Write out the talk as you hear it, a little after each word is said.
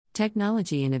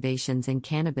Technology innovations in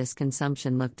cannabis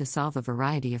consumption look to solve a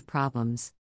variety of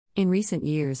problems. In recent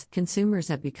years, consumers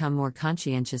have become more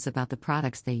conscientious about the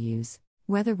products they use.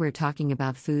 Whether we're talking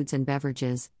about foods and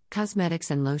beverages, cosmetics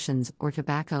and lotions, or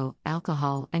tobacco,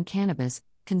 alcohol, and cannabis,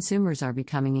 consumers are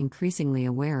becoming increasingly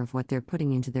aware of what they're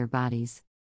putting into their bodies.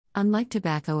 Unlike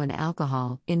tobacco and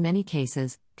alcohol, in many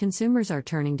cases, consumers are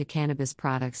turning to cannabis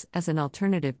products as an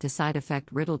alternative to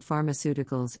side-effect-riddled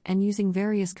pharmaceuticals and using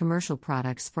various commercial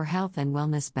products for health and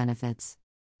wellness benefits.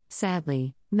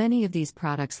 Sadly, many of these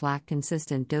products lack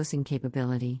consistent dosing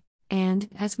capability. And,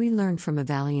 as we learned from a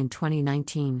Valley in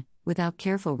 2019, without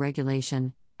careful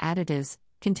regulation, additives,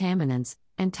 contaminants,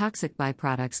 and toxic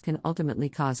byproducts can ultimately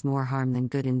cause more harm than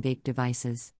good in vape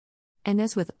devices. And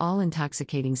as with all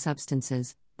intoxicating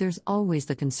substances, there's always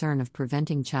the concern of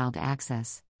preventing child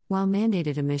access. While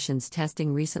mandated emissions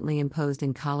testing recently imposed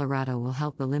in Colorado will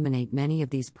help eliminate many of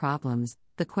these problems,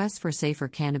 the quest for safer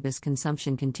cannabis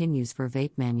consumption continues for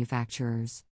vape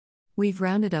manufacturers. We've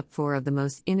rounded up 4 of the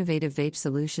most innovative vape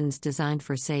solutions designed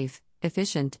for safe,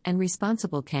 efficient, and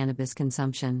responsible cannabis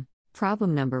consumption.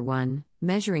 Problem number 1: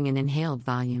 measuring an inhaled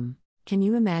volume. Can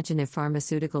you imagine if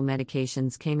pharmaceutical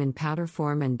medications came in powder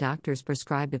form and doctors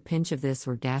prescribed a pinch of this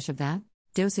or dash of that?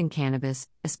 Dosing cannabis,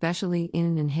 especially in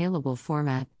an inhalable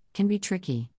format, can be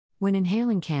tricky. When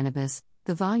inhaling cannabis,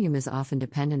 the volume is often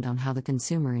dependent on how the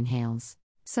consumer inhales.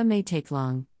 Some may take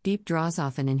long, deep draws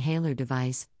off an inhaler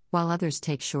device, while others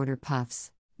take shorter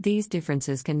puffs. These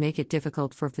differences can make it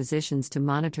difficult for physicians to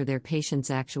monitor their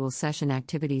patients' actual session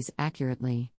activities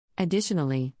accurately.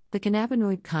 Additionally, the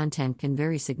cannabinoid content can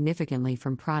vary significantly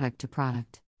from product to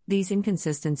product. These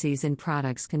inconsistencies in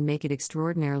products can make it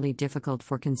extraordinarily difficult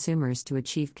for consumers to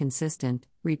achieve consistent,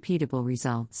 repeatable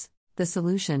results. The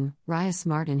solution: Raya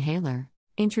Smart Inhaler.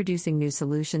 Introducing new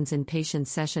solutions in patient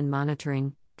session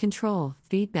monitoring, control,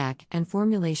 feedback, and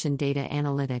formulation data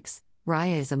analytics.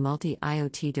 Raya is a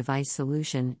multi-IoT device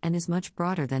solution and is much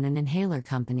broader than an inhaler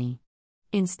company.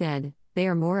 Instead, they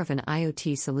are more of an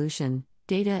IoT solution,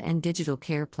 data and digital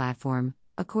care platform,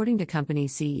 according to company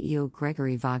CEO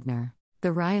Gregory Wagner. The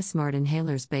Raya Smart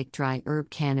Inhalers bake dry herb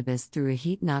cannabis through a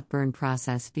heat-not-burn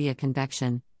process via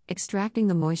convection, extracting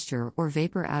the moisture or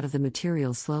vapor out of the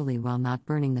material slowly while not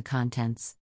burning the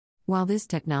contents. While this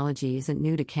technology isn't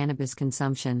new to cannabis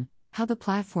consumption, how the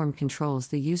platform controls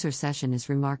the user session is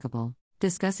remarkable.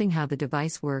 Discussing how the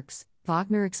device works,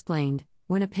 Wagner explained,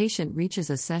 when a patient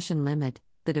reaches a session limit,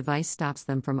 the device stops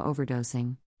them from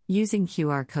overdosing. Using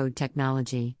QR code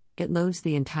technology, it loads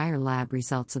the entire lab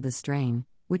results of the strain,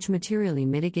 which materially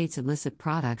mitigates illicit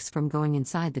products from going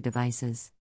inside the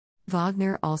devices.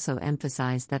 Wagner also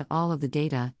emphasized that all of the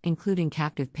data, including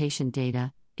captive patient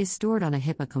data, is stored on a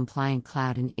HIPAA-compliant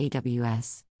cloud in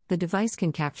AWS. The device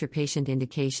can capture patient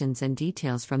indications and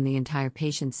details from the entire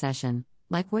patient session,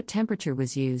 like what temperature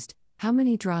was used, how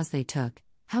many draws they took,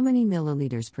 how many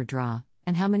milliliters per draw,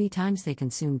 and how many times they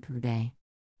consumed per day.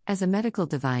 As a medical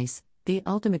device, the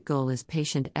ultimate goal is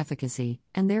patient efficacy,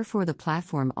 and therefore the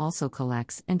platform also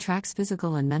collects and tracks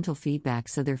physical and mental feedback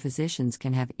so their physicians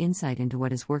can have insight into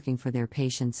what is working for their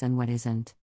patients and what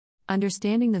isn't.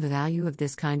 Understanding the value of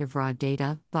this kind of raw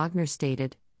data, Wagner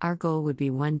stated, our goal would be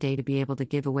one day to be able to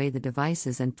give away the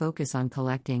devices and focus on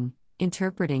collecting,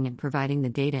 interpreting and providing the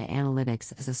data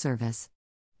analytics as a service.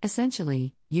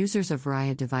 Essentially, users of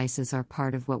Raya devices are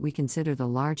part of what we consider the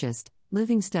largest,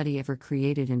 living study ever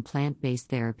created in plant-based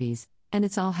therapies, and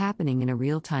it's all happening in a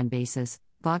real-time basis,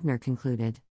 Wagner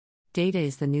concluded. Data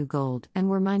is the new gold, and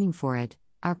we're mining for it.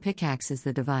 Our pickaxe is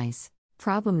the device.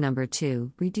 Problem number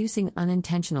 2: reducing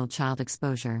unintentional child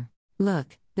exposure.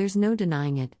 Look, there's no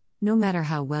denying it. No matter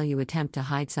how well you attempt to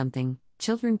hide something,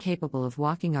 children capable of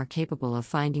walking are capable of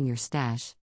finding your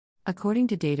stash. According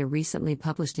to data recently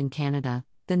published in Canada,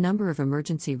 the number of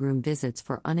emergency room visits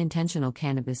for unintentional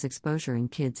cannabis exposure in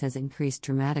kids has increased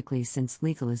dramatically since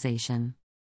legalization.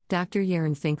 Dr.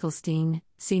 Yaron Finkelstein,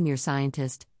 senior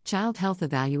scientist, Child Health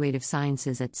Evaluative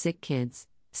Sciences at Sick Kids,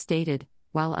 stated,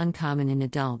 while uncommon in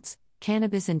adults,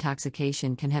 cannabis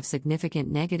intoxication can have significant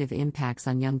negative impacts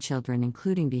on young children,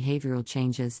 including behavioral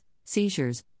changes,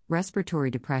 seizures,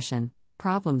 respiratory depression,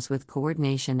 problems with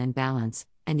coordination and balance,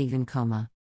 and even coma.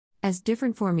 As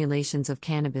different formulations of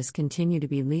cannabis continue to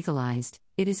be legalized,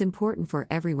 it is important for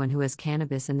everyone who has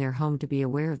cannabis in their home to be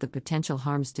aware of the potential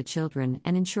harms to children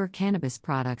and ensure cannabis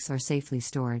products are safely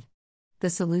stored.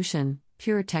 The solution: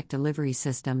 PureTech Delivery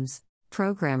Systems.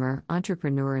 Programmer,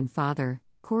 entrepreneur, and father,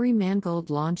 Corey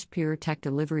Mangold launched PureTech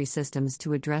Delivery Systems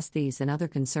to address these and other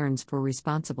concerns for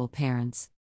responsible parents.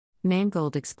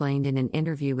 Mangold explained in an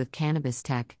interview with Cannabis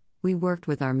Tech, we worked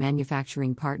with our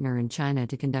manufacturing partner in China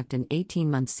to conduct an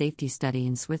 18-month safety study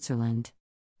in Switzerland.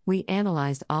 We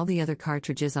analyzed all the other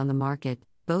cartridges on the market,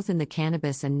 both in the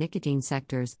cannabis and nicotine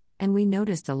sectors, and we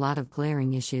noticed a lot of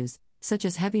glaring issues, such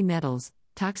as heavy metals,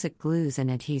 toxic glues and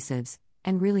adhesives,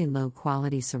 and really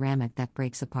low-quality ceramic that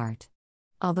breaks apart.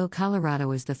 Although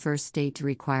Colorado is the first state to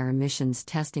require emissions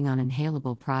testing on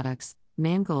inhalable products,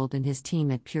 Mangold and his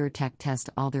team at PureTech test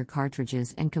all their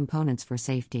cartridges and components for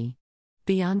safety.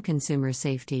 Beyond consumer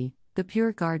safety, the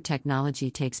PureGuard technology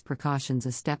takes precautions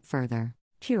a step further.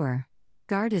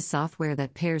 PureGuard is software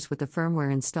that pairs with the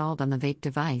firmware installed on the vape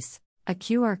device. A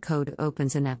QR code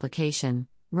opens an application,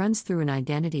 runs through an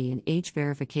identity and age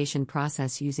verification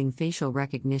process using facial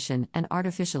recognition and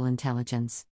artificial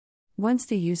intelligence. Once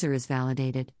the user is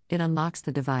validated, it unlocks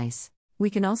the device. We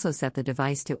can also set the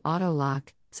device to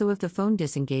auto-lock, so if the phone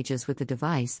disengages with the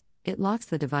device, it locks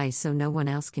the device so no one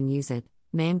else can use it,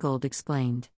 Mangold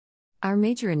explained. Our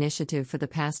major initiative for the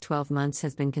past 12 months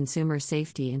has been consumer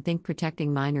safety, and think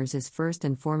protecting minors is first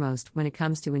and foremost when it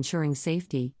comes to ensuring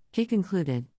safety, he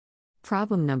concluded.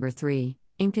 Problem number 3,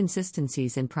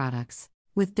 inconsistencies in products.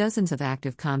 With dozens of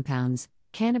active compounds,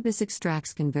 cannabis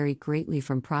extracts can vary greatly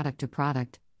from product to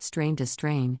product, strain to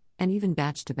strain, and even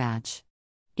batch to batch.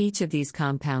 Each of these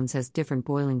compounds has different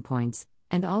boiling points,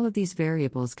 and all of these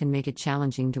variables can make it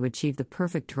challenging to achieve the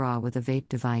perfect draw with a vape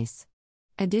device.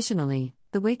 Additionally,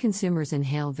 the way consumers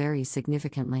inhale varies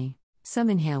significantly. Some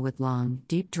inhale with long,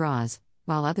 deep draws,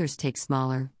 while others take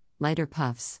smaller, lighter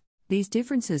puffs. These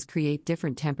differences create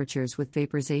different temperatures with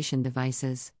vaporization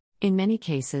devices. In many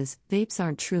cases, vapes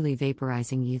aren't truly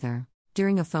vaporizing either.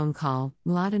 During a phone call,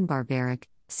 Mladen Barbaric,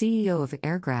 CEO of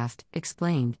Airgraft,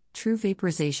 explained, true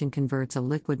vaporization converts a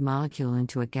liquid molecule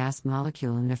into a gas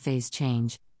molecule in a phase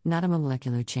change, not a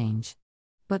molecular change.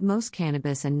 But most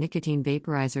cannabis and nicotine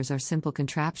vaporizers are simple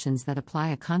contraptions that apply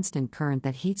a constant current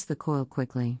that heats the coil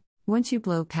quickly. Once you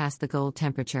blow past the goal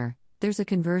temperature, there's a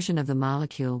conversion of the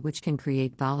molecule which can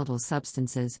create volatile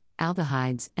substances,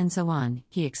 aldehydes, and so on,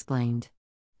 he explained.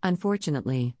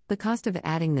 Unfortunately, the cost of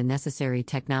adding the necessary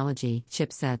technology,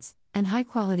 chipsets, and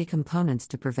high-quality components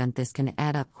to prevent this can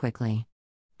add up quickly.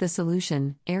 The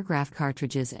solution: Airgraft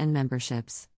cartridges and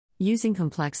memberships. Using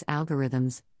complex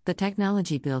algorithms, the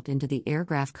technology built into the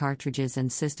Airgraft cartridges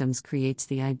and systems creates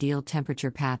the ideal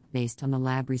temperature path based on the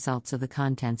lab results of the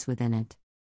contents within it.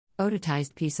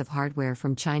 Odorized piece of hardware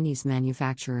from Chinese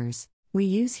manufacturers. We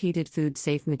use heated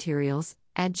food-safe materials,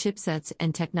 add chipsets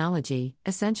and technology.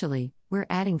 Essentially, we're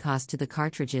adding cost to the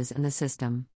cartridges and the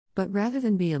system. But rather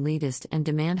than be elitist and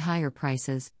demand higher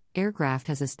prices, Airgraft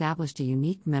has established a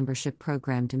unique membership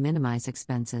program to minimize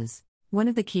expenses. One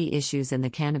of the key issues in the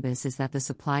cannabis is that the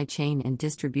supply chain and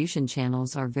distribution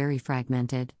channels are very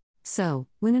fragmented. So,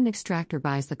 when an extractor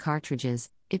buys the cartridges,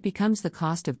 it becomes the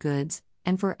cost of goods,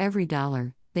 and for every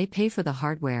dollar they pay for the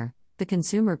hardware, the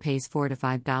consumer pays $4 to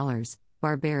 $5,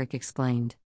 Barbaric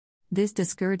explained. This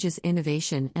discourages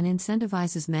innovation and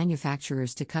incentivizes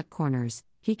manufacturers to cut corners,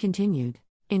 he continued.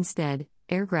 Instead,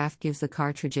 Airgraft gives the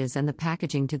cartridges and the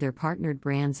packaging to their partnered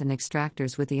brands and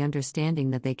extractors with the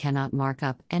understanding that they cannot mark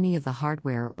up any of the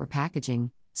hardware or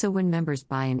packaging, so when members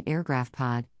buy an Airgraft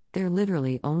pod, they're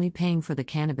literally only paying for the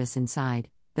cannabis inside.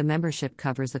 The membership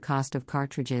covers the cost of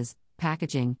cartridges,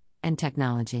 packaging, and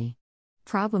technology.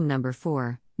 Problem number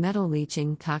 4, metal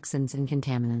leaching, toxins and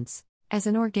contaminants. As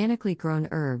an organically grown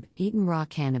herb, eaten raw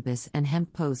cannabis and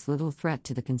hemp pose little threat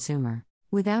to the consumer.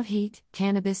 Without heat,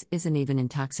 cannabis isn't even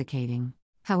intoxicating.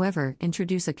 However,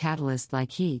 introduce a catalyst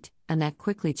like heat, and that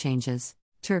quickly changes.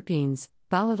 Terpenes,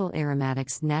 volatile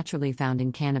aromatics naturally found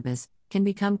in cannabis, can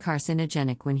become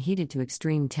carcinogenic when heated to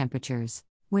extreme temperatures.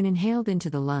 When inhaled into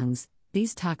the lungs,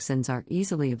 these toxins are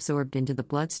easily absorbed into the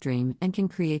bloodstream and can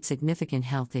create significant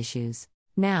health issues.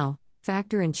 Now,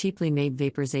 factor in cheaply made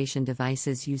vaporization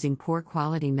devices using poor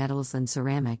quality metals and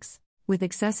ceramics. With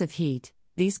excessive heat,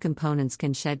 these components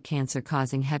can shed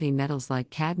cancer-causing heavy metals like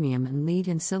cadmium and lead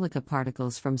and silica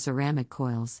particles from ceramic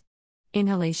coils.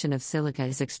 Inhalation of silica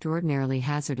is extraordinarily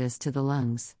hazardous to the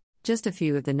lungs. Just a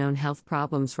few of the known health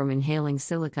problems from inhaling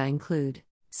silica include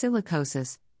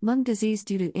silicosis, lung disease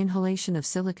due to inhalation of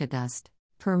silica dust,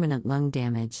 permanent lung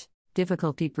damage,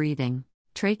 difficulty breathing,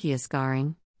 trachea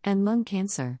scarring, and lung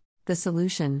cancer. The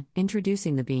solution: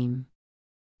 introducing the Beam.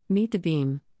 Meet the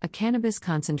Beam, a cannabis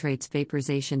concentrates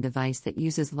vaporization device that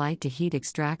uses light to heat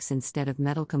extracts instead of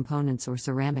metal components or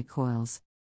ceramic coils.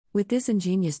 With this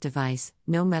ingenious device,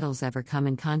 no metals ever come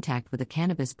in contact with a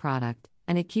cannabis product,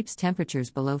 and it keeps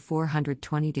temperatures below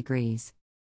 420 degrees.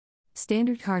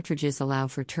 Standard cartridges allow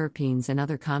for terpenes and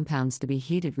other compounds to be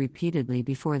heated repeatedly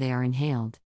before they are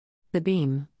inhaled. The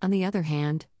beam, on the other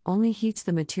hand, only heats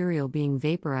the material being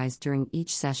vaporized during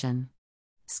each session.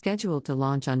 Scheduled to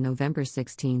launch on November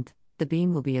 16, the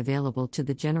beam will be available to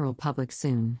the general public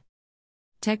soon.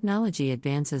 Technology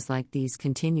advances like these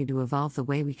continue to evolve the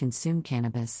way we consume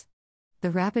cannabis.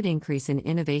 The rapid increase in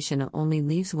innovation only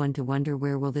leaves one to wonder,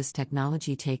 where will this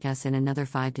technology take us in another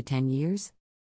 5 to 10 years?